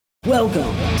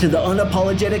Welcome to the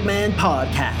Unapologetic Man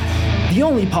Podcast, the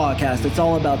only podcast that's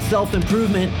all about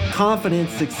self-improvement, confidence,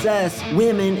 success,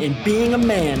 women, and being a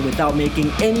man without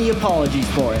making any apologies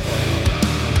for it.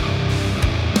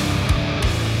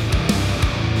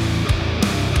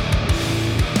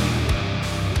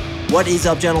 What is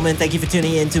up, gentlemen? Thank you for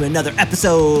tuning in to another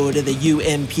episode of the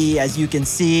UMP. As you can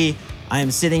see, I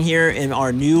am sitting here in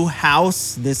our new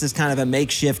house. This is kind of a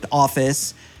makeshift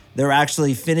office. They're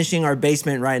actually finishing our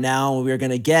basement right now. We're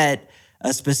going to get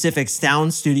a specific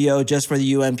sound studio just for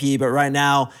the UMP. But right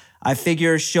now, I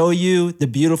figure show you the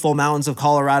beautiful mountains of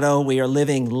Colorado. We are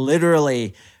living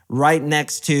literally right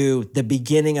next to the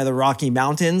beginning of the Rocky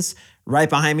Mountains. Right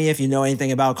behind me, if you know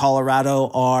anything about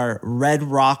Colorado, are Red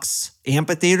Rocks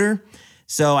Amphitheater.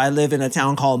 So I live in a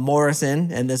town called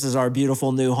Morrison, and this is our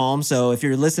beautiful new home. So if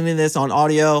you're listening to this on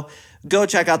audio, go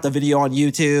check out the video on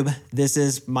YouTube. This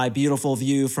is my beautiful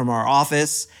view from our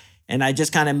office. And I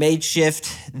just kind of made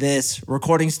shift this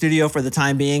recording studio for the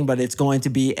time being, but it's going to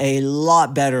be a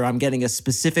lot better. I'm getting a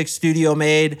specific studio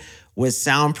made with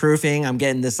soundproofing. I'm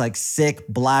getting this like sick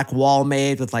black wall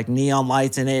made with like neon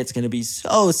lights in it. It's going to be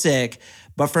so sick.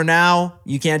 But for now,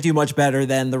 you can't do much better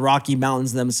than the Rocky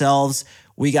Mountains themselves.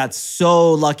 We got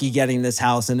so lucky getting this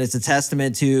house, and it's a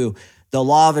testament to the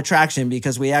law of attraction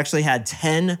because we actually had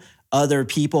 10 other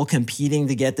people competing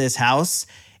to get this house,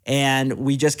 and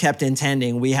we just kept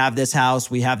intending. We have this house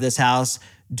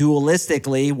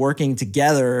dualistically working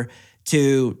together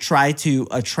to try to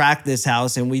attract this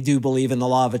house. And we do believe in the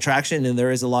law of attraction, and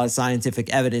there is a lot of scientific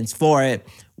evidence for it,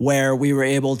 where we were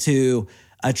able to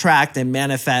attract and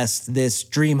manifest this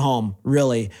dream home,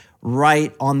 really,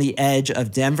 right on the edge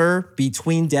of Denver,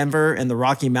 between Denver and the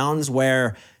Rocky Mountains,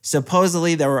 where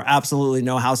supposedly there were absolutely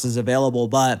no houses available,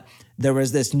 but there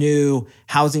was this new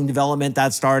housing development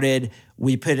that started.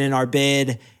 We put in our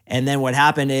bid, and then what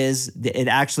happened is it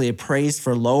actually appraised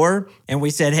for lower. And we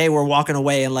said, hey, we're walking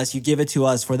away unless you give it to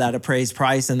us for that appraised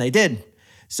price. And they did.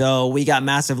 So we got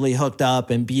massively hooked up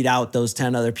and beat out those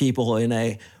 10 other people in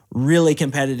a really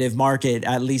competitive market,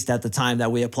 at least at the time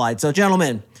that we applied. So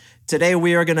gentlemen, today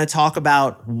we are going to talk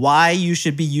about why you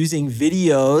should be using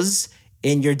videos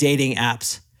in your dating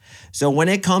apps. So when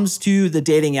it comes to the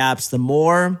dating apps, the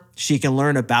more she can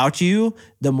learn about you,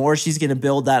 the more she's going to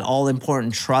build that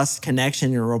all-important trust,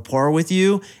 connection, and rapport with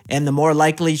you. And the more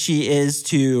likely she is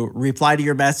to reply to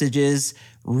your messages,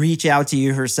 reach out to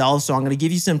you herself. So I'm going to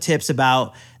give you some tips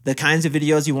about the kinds of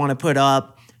videos you want to put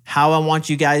up, how I want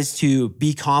you guys to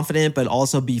be confident, but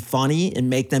also be funny and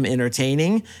make them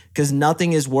entertaining, because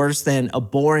nothing is worse than a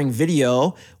boring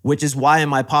video, which is why in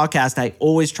my podcast, I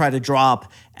always try to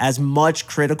drop as much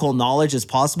critical knowledge as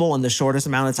possible in the shortest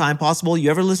amount of time possible.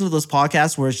 You ever listen to those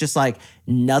podcasts where it's just like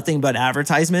nothing but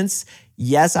advertisements?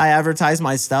 Yes, I advertise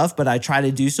my stuff, but I try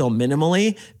to do so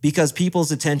minimally because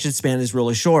people's attention span is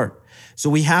really short. So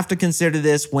we have to consider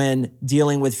this when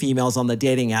dealing with females on the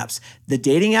dating apps. The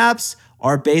dating apps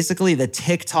are basically the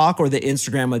TikTok or the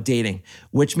Instagram of dating,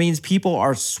 which means people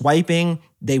are swiping.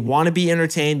 They want to be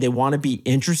entertained. They want to be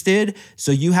interested.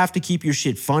 So you have to keep your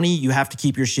shit funny. You have to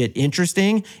keep your shit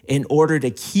interesting in order to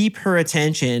keep her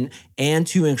attention and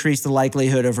to increase the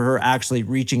likelihood of her actually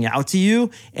reaching out to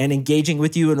you and engaging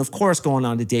with you, and of course, going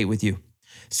on a date with you.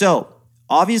 So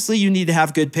obviously, you need to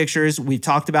have good pictures. We've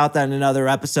talked about that in other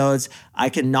episodes. I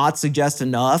cannot suggest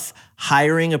enough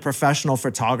hiring a professional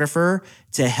photographer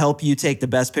to help you take the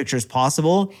best pictures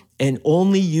possible, and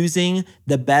only using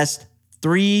the best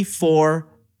 3, 4,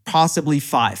 possibly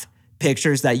 5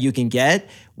 pictures that you can get.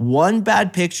 One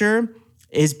bad picture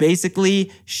is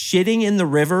basically shitting in the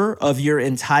river of your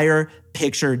entire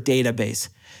picture database.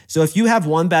 So if you have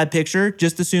one bad picture,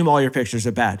 just assume all your pictures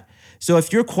are bad. So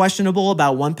if you're questionable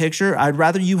about one picture, I'd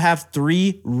rather you have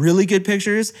 3 really good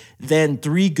pictures than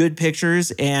 3 good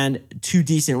pictures and 2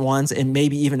 decent ones and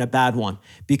maybe even a bad one,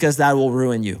 because that will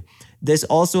ruin you. This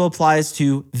also applies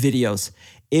to videos.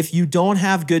 If you don't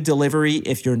have good delivery,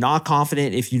 if you're not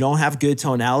confident, if you don't have good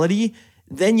tonality,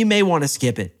 then you may want to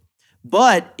skip it.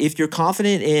 But if you're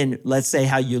confident in, let's say,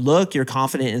 how you look, you're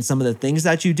confident in some of the things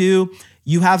that you do,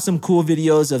 you have some cool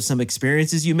videos of some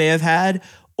experiences you may have had,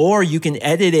 or you can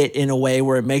edit it in a way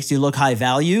where it makes you look high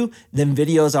value, then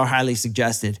videos are highly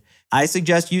suggested. I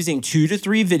suggest using 2 to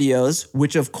 3 videos,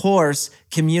 which of course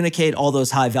communicate all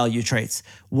those high value traits.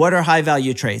 What are high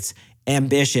value traits?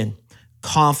 Ambition,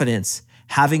 confidence,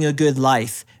 having a good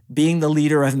life, being the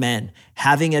leader of men,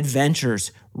 having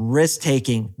adventures, risk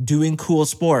taking, doing cool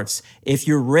sports. If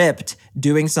you're ripped,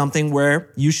 doing something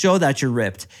where you show that you're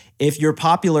ripped. If you're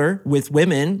popular with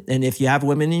women, and if you have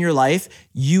women in your life,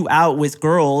 you out with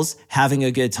girls having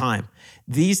a good time.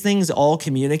 These things all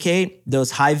communicate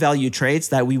those high value traits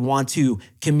that we want to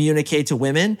communicate to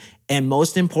women. And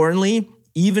most importantly,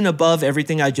 even above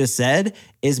everything I just said,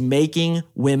 is making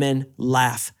women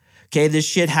laugh. Okay, this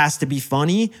shit has to be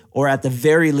funny, or at the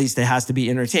very least, it has to be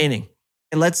entertaining.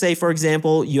 And let's say, for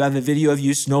example, you have a video of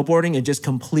you snowboarding and just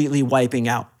completely wiping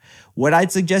out. What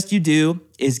I'd suggest you do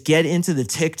is get into the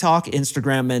TikTok,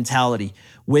 Instagram mentality,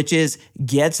 which is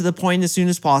get to the point as soon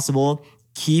as possible,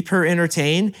 keep her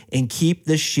entertained, and keep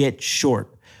the shit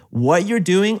short. What you're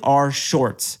doing are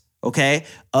shorts, okay,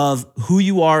 of who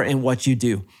you are and what you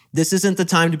do. This isn't the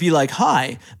time to be like,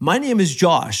 hi, my name is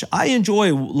Josh. I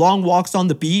enjoy long walks on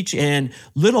the beach and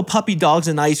little puppy dogs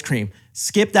and ice cream.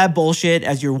 Skip that bullshit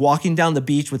as you're walking down the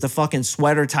beach with a fucking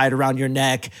sweater tied around your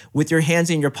neck, with your hands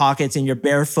in your pockets and you're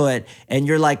barefoot, and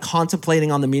you're like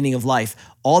contemplating on the meaning of life.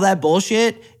 All that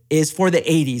bullshit is for the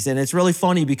 80s. And it's really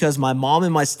funny because my mom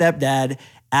and my stepdad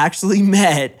actually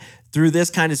met through this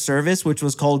kind of service, which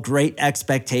was called Great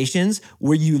Expectations,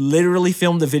 where you literally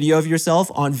filmed a video of yourself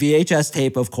on VHS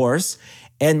tape, of course.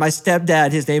 And my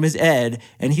stepdad, his name is Ed,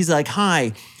 and he's like,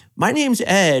 hi, my name's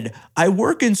Ed. I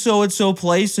work in so-and-so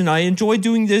place, and I enjoy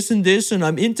doing this, and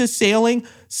I'm into sailing.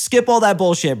 Skip all that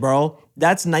bullshit, bro.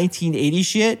 That's 1980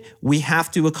 shit. We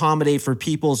have to accommodate for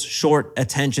people's short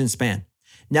attention span.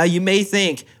 Now, you may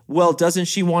think, well, doesn't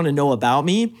she want to know about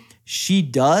me? She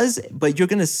does, but you're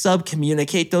going to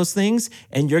sub-communicate those things,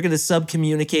 and you're going to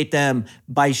sub-communicate them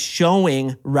by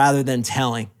showing rather than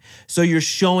telling. So you're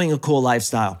showing a cool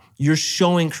lifestyle. You're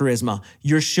showing charisma.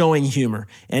 You're showing humor.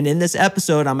 And in this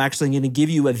episode, I'm actually going to give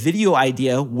you a video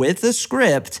idea with a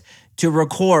script to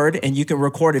record, and you can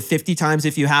record it 50 times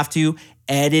if you have to.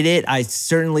 Edit it. I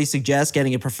certainly suggest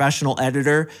getting a professional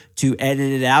editor to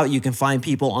edit it out. You can find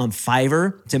people on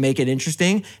Fiverr to make it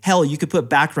interesting. Hell, you could put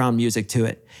background music to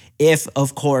it. If,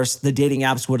 of course, the dating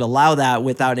apps would allow that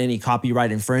without any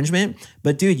copyright infringement.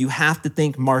 But dude, you have to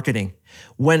think marketing.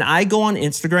 When I go on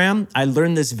Instagram, I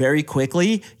learned this very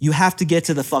quickly. You have to get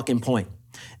to the fucking point.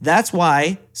 That's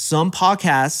why some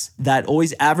podcasts that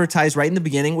always advertise right in the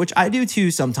beginning, which I do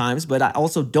too sometimes, but I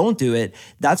also don't do it,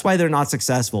 that's why they're not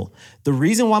successful. The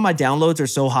reason why my downloads are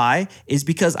so high is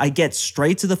because I get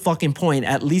straight to the fucking point,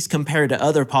 at least compared to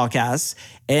other podcasts,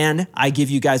 and I give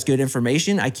you guys good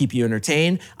information, I keep you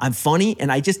entertained, I'm funny,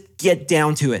 and I just get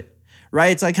down to it.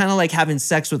 Right? It's like kind of like having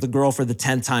sex with a girl for the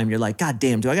 10th time. You're like, God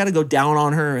damn, do I got to go down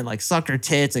on her and like suck her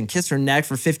tits and kiss her neck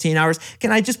for 15 hours?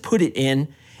 Can I just put it in?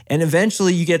 And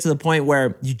eventually you get to the point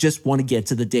where you just want to get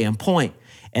to the damn point.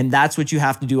 And that's what you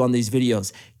have to do on these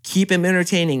videos. Keep them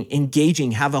entertaining,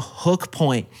 engaging, have a hook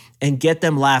point, and get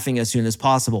them laughing as soon as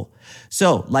possible.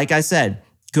 So, like I said,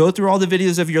 go through all the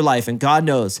videos of your life, and God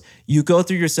knows, you go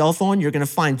through your cell phone, you're gonna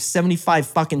find 75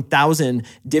 fucking thousand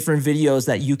different videos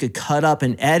that you could cut up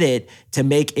and edit to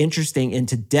make interesting and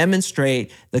to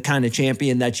demonstrate the kind of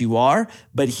champion that you are.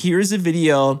 But here's a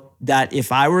video that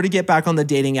if I were to get back on the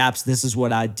dating apps, this is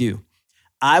what I'd do.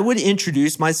 I would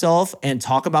introduce myself and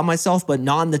talk about myself, but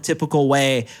not in the typical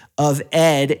way of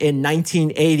Ed in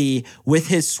 1980 with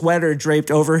his sweater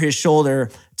draped over his shoulder,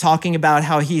 talking about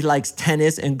how he likes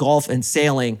tennis and golf and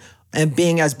sailing and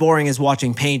being as boring as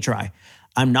watching paint dry.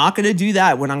 I'm not going to do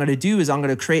that. What I'm going to do is I'm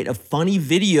going to create a funny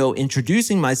video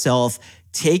introducing myself,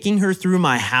 taking her through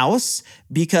my house,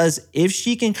 because if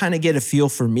she can kind of get a feel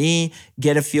for me,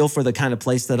 get a feel for the kind of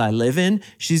place that I live in,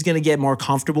 she's going to get more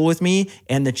comfortable with me,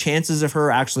 and the chances of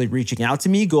her actually reaching out to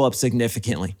me go up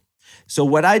significantly. So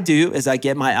what I do is I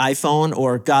get my iPhone,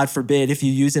 or God forbid, if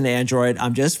you use an Android,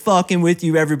 I'm just fucking with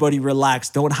you, everybody, relax.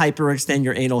 Don't hyperextend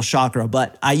your anal chakra,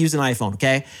 but I use an iPhone,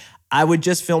 okay? I would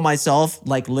just film myself,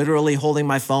 like literally holding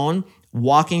my phone,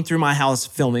 walking through my house,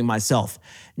 filming myself.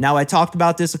 Now, I talked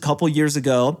about this a couple years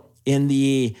ago in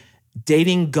the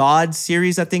Dating God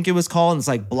series, I think it was called. And it's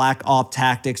like Black Op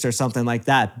Tactics or something like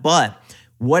that. But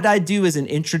what I do is an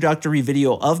introductory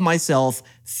video of myself,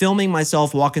 filming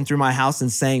myself walking through my house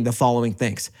and saying the following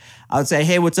things. I would say,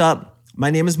 hey, what's up?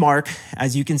 My name is Mark.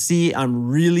 As you can see, I'm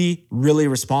really, really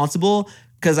responsible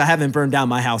because I haven't burned down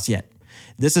my house yet.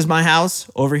 This is my house.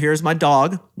 Over here is my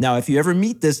dog. Now, if you ever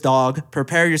meet this dog,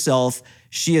 prepare yourself.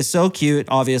 She is so cute,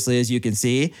 obviously, as you can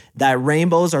see, that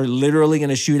rainbows are literally going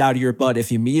to shoot out of your butt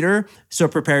if you meet her. So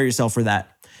prepare yourself for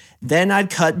that. Then I'd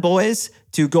cut, boys,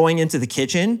 to going into the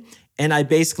kitchen. And I'd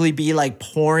basically be like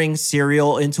pouring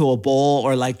cereal into a bowl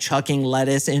or like chucking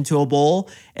lettuce into a bowl.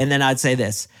 And then I'd say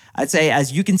this. I'd say,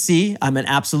 as you can see, I'm an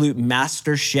absolute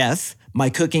master chef. My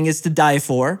cooking is to die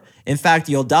for. In fact,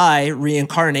 you'll die,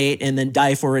 reincarnate, and then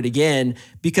die for it again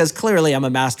because clearly I'm a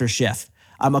master chef.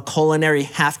 I'm a culinary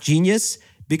half genius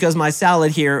because my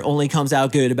salad here only comes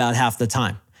out good about half the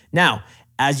time. Now,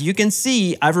 as you can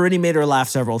see, I've already made her laugh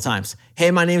several times. Hey,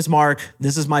 my name's Mark.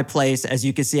 This is my place. As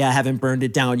you can see, I haven't burned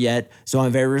it down yet, so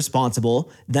I'm very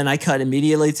responsible. Then I cut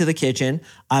immediately to the kitchen.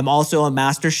 I'm also a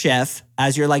master chef.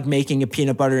 As you're like making a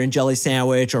peanut butter and jelly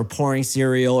sandwich or pouring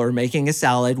cereal or making a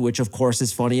salad, which of course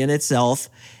is funny in itself.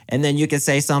 And then you can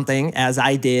say something, as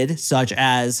I did, such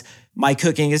as, my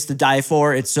cooking is to die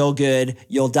for. It's so good.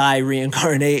 You'll die,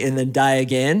 reincarnate, and then die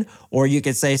again. Or you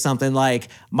could say something like,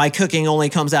 my cooking only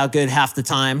comes out good half the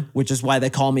time, which is why they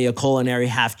call me a culinary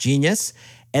half genius.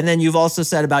 And then you've also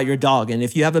said about your dog. And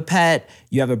if you have a pet,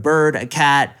 you have a bird, a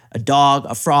cat, a dog,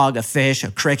 a frog, a fish,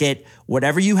 a cricket,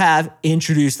 whatever you have,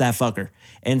 introduce that fucker.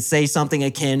 And say something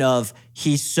akin of,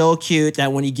 he's so cute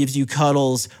that when he gives you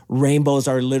cuddles, rainbows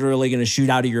are literally going to shoot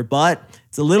out of your butt.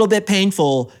 It's a little bit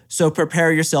painful, so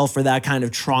prepare yourself for that kind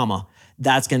of trauma.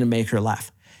 That's going to make her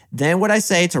laugh. Then what I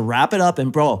say to wrap it up,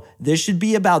 and bro, this should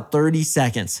be about 30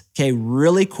 seconds, okay,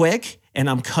 really quick, and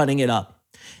I'm cutting it up.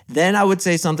 Then I would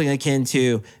say something akin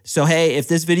to, so hey, if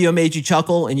this video made you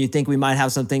chuckle and you think we might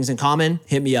have some things in common,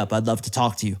 hit me up. I'd love to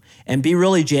talk to you. And be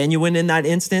really genuine in that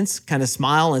instance, kind of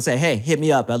smile and say, hey, hit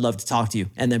me up. I'd love to talk to you.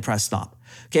 And then press stop.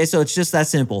 Okay, so it's just that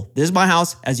simple. This is my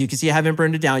house. As you can see, I haven't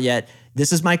burned it down yet.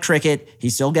 This is my cricket.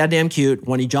 He's so goddamn cute.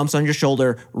 When he jumps on your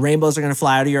shoulder, rainbows are gonna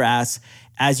fly out of your ass.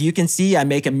 As you can see, I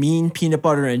make a mean peanut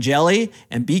butter and jelly.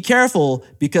 And be careful,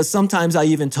 because sometimes I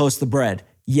even toast the bread.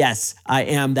 Yes, I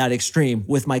am that extreme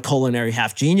with my culinary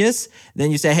half genius.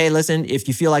 Then you say, hey, listen, if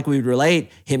you feel like we would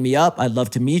relate, hit me up. I'd love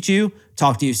to meet you.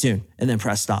 Talk to you soon. And then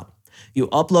press stop. You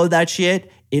upload that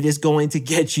shit, it is going to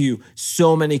get you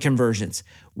so many conversions.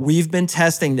 We've been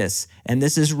testing this, and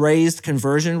this has raised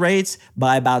conversion rates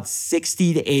by about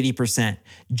 60 to 80%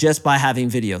 just by having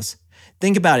videos.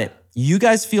 Think about it. You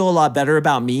guys feel a lot better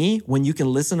about me when you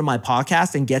can listen to my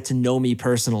podcast and get to know me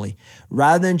personally,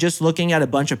 rather than just looking at a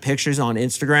bunch of pictures on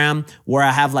Instagram where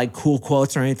I have like cool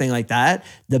quotes or anything like that.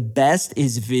 The best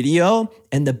is video,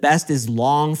 and the best is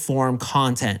long form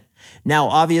content. Now,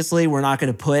 obviously, we're not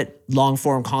going to put long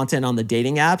form content on the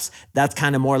dating apps. That's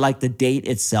kind of more like the date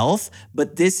itself.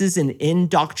 But this is an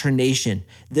indoctrination.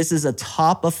 This is a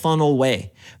top of funnel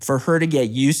way for her to get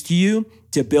used to you,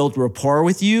 to build rapport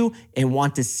with you, and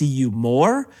want to see you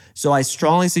more. So I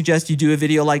strongly suggest you do a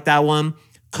video like that one.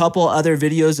 Couple other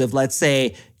videos of, let's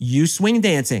say, you swing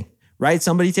dancing, right?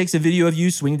 Somebody takes a video of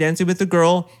you swing dancing with a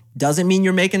girl. Doesn't mean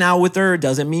you're making out with her.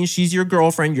 Doesn't mean she's your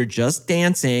girlfriend. You're just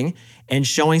dancing and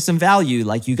showing some value.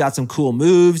 Like you got some cool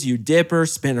moves. You dip her,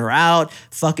 spin her out,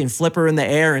 fucking flip her in the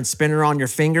air and spin her on your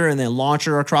finger and then launch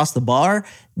her across the bar.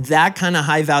 That kind of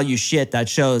high value shit that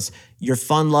shows you're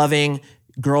fun loving,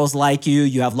 girls like you,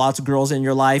 you have lots of girls in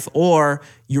your life, or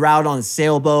you're out on a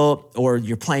sailboat, or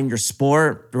you're playing your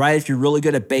sport, right? If you're really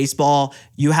good at baseball,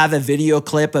 you have a video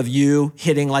clip of you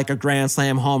hitting like a grand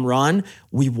slam home run.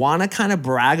 We want to kind of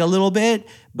brag a little bit,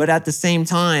 but at the same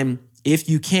time, if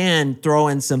you can, throw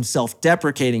in some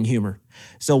self-deprecating humor.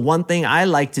 So one thing I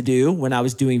like to do when I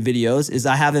was doing videos is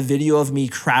I have a video of me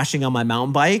crashing on my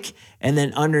mountain bike, and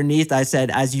then underneath I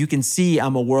said, as you can see,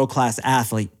 I'm a world-class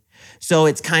athlete. So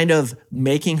it's kind of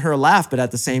making her laugh, but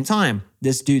at the same time,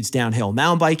 this dude's downhill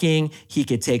mountain biking. He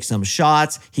could take some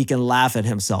shots. He can laugh at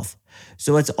himself.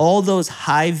 So it's all those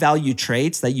high value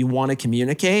traits that you want to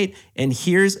communicate. And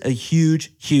here's a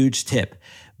huge, huge tip.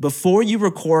 Before you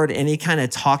record any kind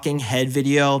of talking head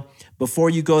video,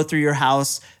 before you go through your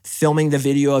house filming the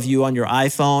video of you on your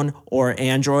iPhone or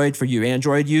Android for you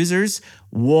Android users,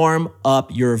 warm up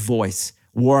your voice.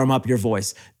 Warm up your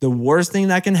voice. The worst thing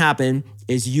that can happen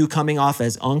is you coming off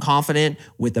as unconfident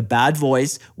with a bad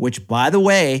voice, which, by the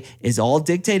way, is all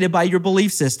dictated by your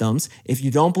belief systems. If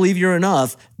you don't believe you're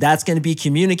enough, that's going to be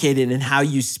communicated in how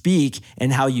you speak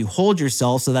and how you hold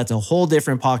yourself. So that's a whole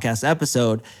different podcast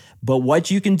episode. But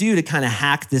what you can do to kind of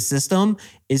hack the system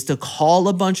is to call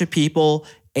a bunch of people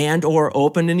and or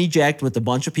open and eject with a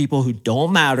bunch of people who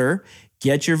don't matter.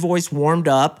 Get your voice warmed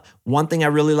up. One thing I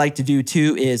really like to do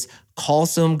too is call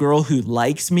some girl who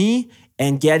likes me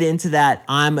and get into that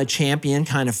I'm a champion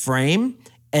kind of frame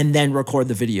and then record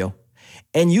the video.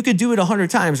 And you could do it 100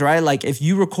 times, right? Like if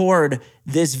you record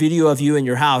this video of you in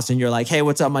your house and you're like, hey,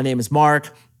 what's up? My name is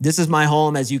Mark. This is my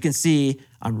home. As you can see,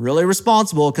 I'm really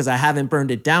responsible because I haven't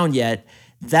burned it down yet.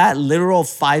 That literal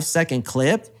 5-second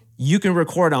clip, you can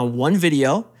record on one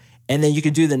video, and then you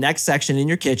can do the next section in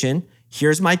your kitchen.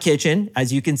 Here's my kitchen.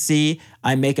 As you can see,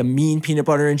 I make a mean peanut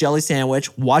butter and jelly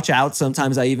sandwich. Watch out.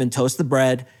 Sometimes I even toast the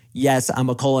bread. yes, I'm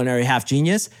a culinary half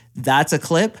genius. That's a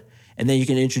clip. And then you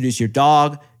can introduce your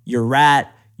dog, your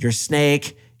rat, your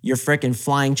snake, your freaking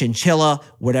flying chinchilla,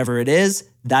 whatever it is.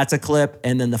 That's a clip.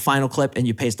 And then the final clip, and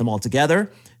you paste them all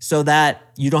together so that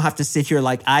you don't have to sit here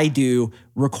like I do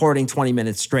recording 20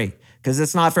 minutes straight, because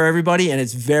it's not for everybody and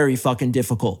it's very fucking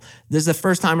difficult. This is the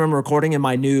first time I'm recording in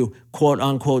my new quote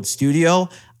unquote studio.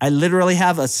 I literally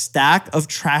have a stack of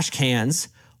trash cans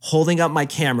holding up my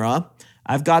camera.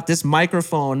 I've got this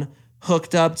microphone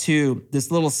hooked up to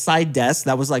this little side desk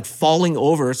that was like falling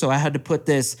over. So I had to put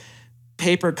this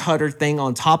paper cutter thing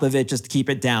on top of it just to keep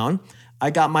it down. I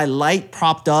got my light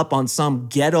propped up on some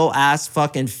ghetto ass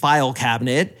fucking file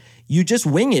cabinet. You just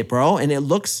wing it, bro, and it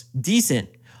looks decent.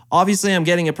 Obviously, I'm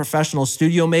getting a professional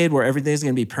studio made where everything's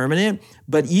gonna be permanent.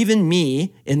 But even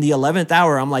me, in the 11th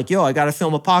hour, I'm like, yo, I gotta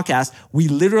film a podcast. We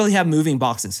literally have moving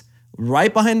boxes.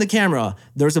 Right behind the camera,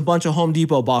 there's a bunch of Home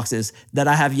Depot boxes that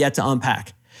I have yet to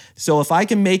unpack. So if I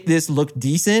can make this look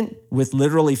decent with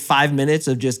literally 5 minutes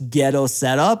of just ghetto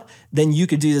setup, then you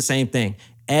could do the same thing.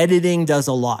 Editing does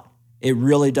a lot. It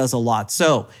really does a lot.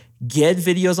 So get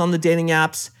videos on the dating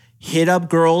apps, hit up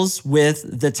girls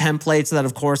with the templates that,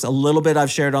 of course, a little bit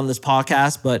I've shared on this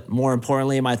podcast, but more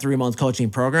importantly, in my 3-month coaching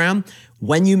program.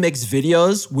 When you mix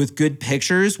videos with good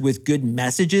pictures, with good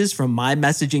messages from my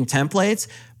messaging templates,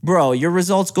 bro, your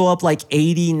results go up like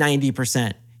 80,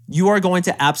 90%. You are going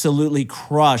to absolutely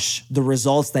crush the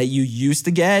results that you used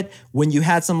to get when you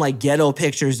had some like ghetto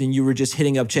pictures and you were just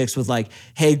hitting up chicks with like,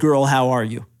 hey girl, how are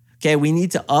you? Okay, we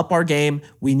need to up our game.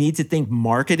 We need to think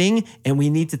marketing, and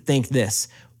we need to think this.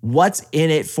 What's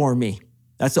in it for me?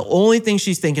 That's the only thing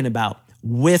she's thinking about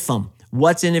with them.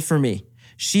 What's in it for me?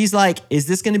 She's like, is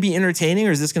this going to be entertaining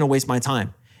or is this going to waste my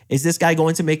time? Is this guy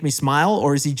going to make me smile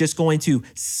or is he just going to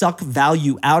suck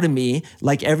value out of me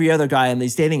like every other guy on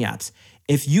these dating apps?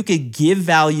 If you could give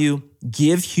value,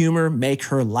 give humor, make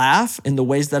her laugh in the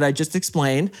ways that I just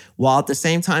explained, while at the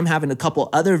same time having a couple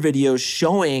other videos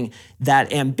showing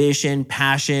that ambition,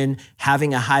 passion,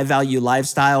 having a high value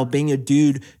lifestyle, being a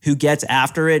dude who gets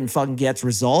after it and fucking gets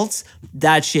results,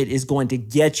 that shit is going to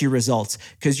get you results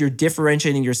because you're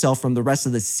differentiating yourself from the rest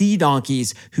of the sea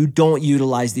donkeys who don't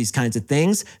utilize these kinds of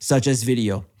things, such as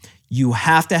video. You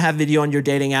have to have video on your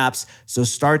dating apps. So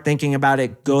start thinking about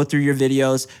it. Go through your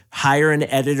videos, hire an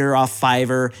editor off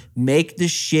Fiverr, make the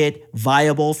shit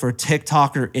viable for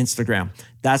TikTok or Instagram.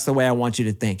 That's the way I want you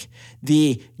to think.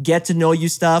 The get to know you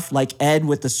stuff like Ed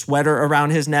with the sweater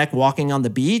around his neck walking on the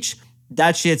beach,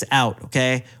 that shit's out,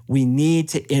 okay? We need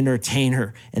to entertain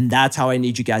her. And that's how I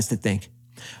need you guys to think.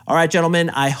 All right, gentlemen,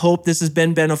 I hope this has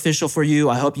been beneficial for you.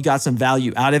 I hope you got some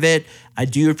value out of it. I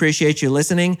do appreciate you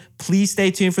listening. Please stay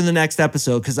tuned for the next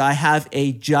episode because I have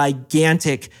a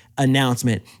gigantic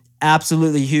announcement.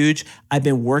 Absolutely huge. I've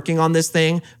been working on this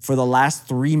thing for the last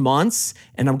 3 months,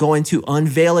 and I'm going to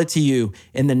unveil it to you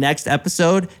in the next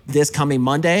episode this coming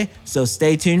Monday. So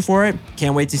stay tuned for it.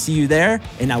 Can't wait to see you there,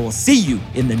 and I will see you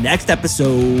in the next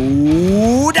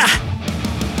episode.